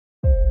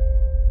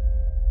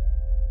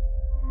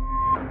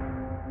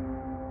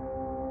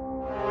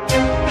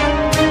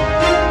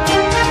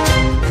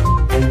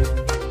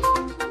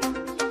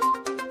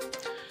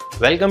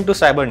Welcome to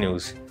Cyber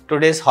News.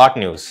 Today's hot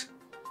news.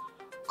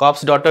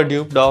 Cop's daughter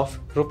duped of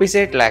rupees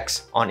 8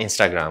 lakhs on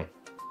Instagram.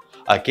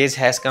 A case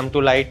has come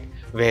to light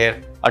where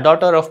a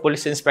daughter of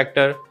police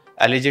inspector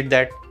alleged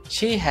that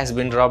she has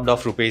been robbed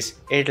of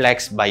rupees 8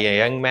 lakhs by a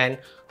young man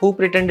who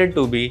pretended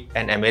to be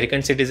an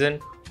American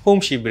citizen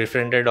whom she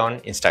befriended on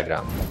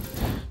Instagram.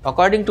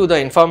 According to the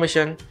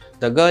information,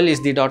 the girl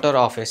is the daughter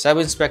of a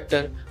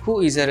sub-inspector who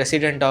is a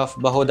resident of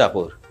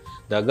Bahodapur.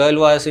 The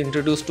girl was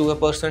introduced to a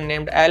person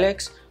named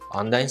Alex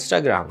on the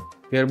Instagram,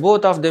 where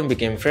both of them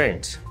became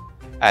friends.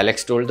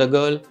 Alex told the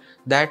girl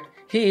that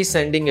he is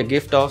sending a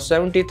gift of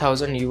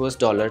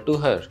 $70,000 to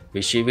her,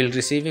 which she will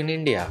receive in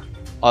India.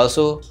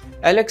 Also,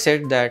 Alex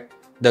said that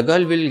the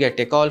girl will get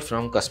a call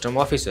from custom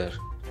officer.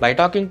 By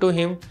talking to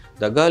him,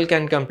 the girl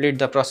can complete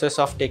the process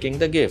of taking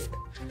the gift.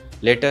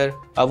 Later,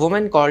 a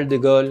woman called the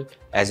girl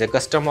as a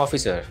custom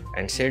officer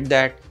and said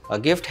that a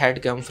gift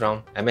had come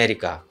from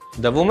America.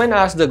 The woman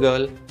asked the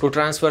girl to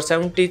transfer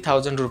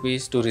 70,000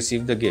 rupees to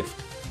receive the gift,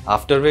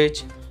 after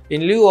which,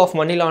 in lieu of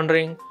money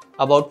laundering,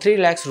 about 3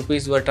 lakhs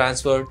rupees were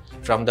transferred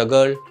from the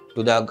girl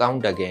to the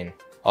account again.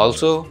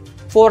 Also,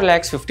 4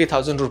 lakhs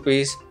 50,000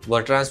 rupees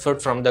were transferred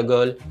from the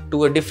girl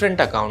to a different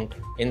account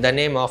in the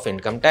name of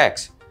income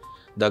tax.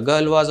 The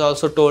girl was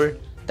also told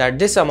that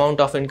this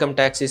amount of income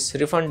tax is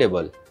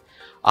refundable.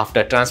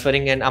 After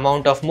transferring an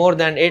amount of more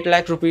than 8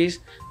 lakh rupees,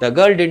 the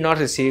girl did not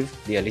receive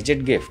the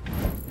alleged gift.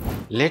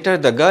 Later,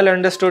 the girl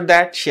understood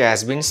that she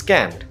has been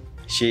scammed.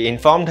 She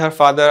informed her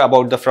father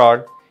about the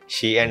fraud.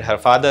 She and her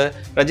father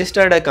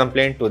registered a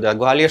complaint to the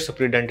Gwalior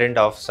Superintendent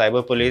of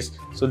Cyber Police,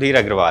 Sudhir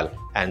Agrawal,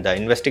 and the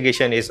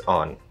investigation is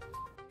on.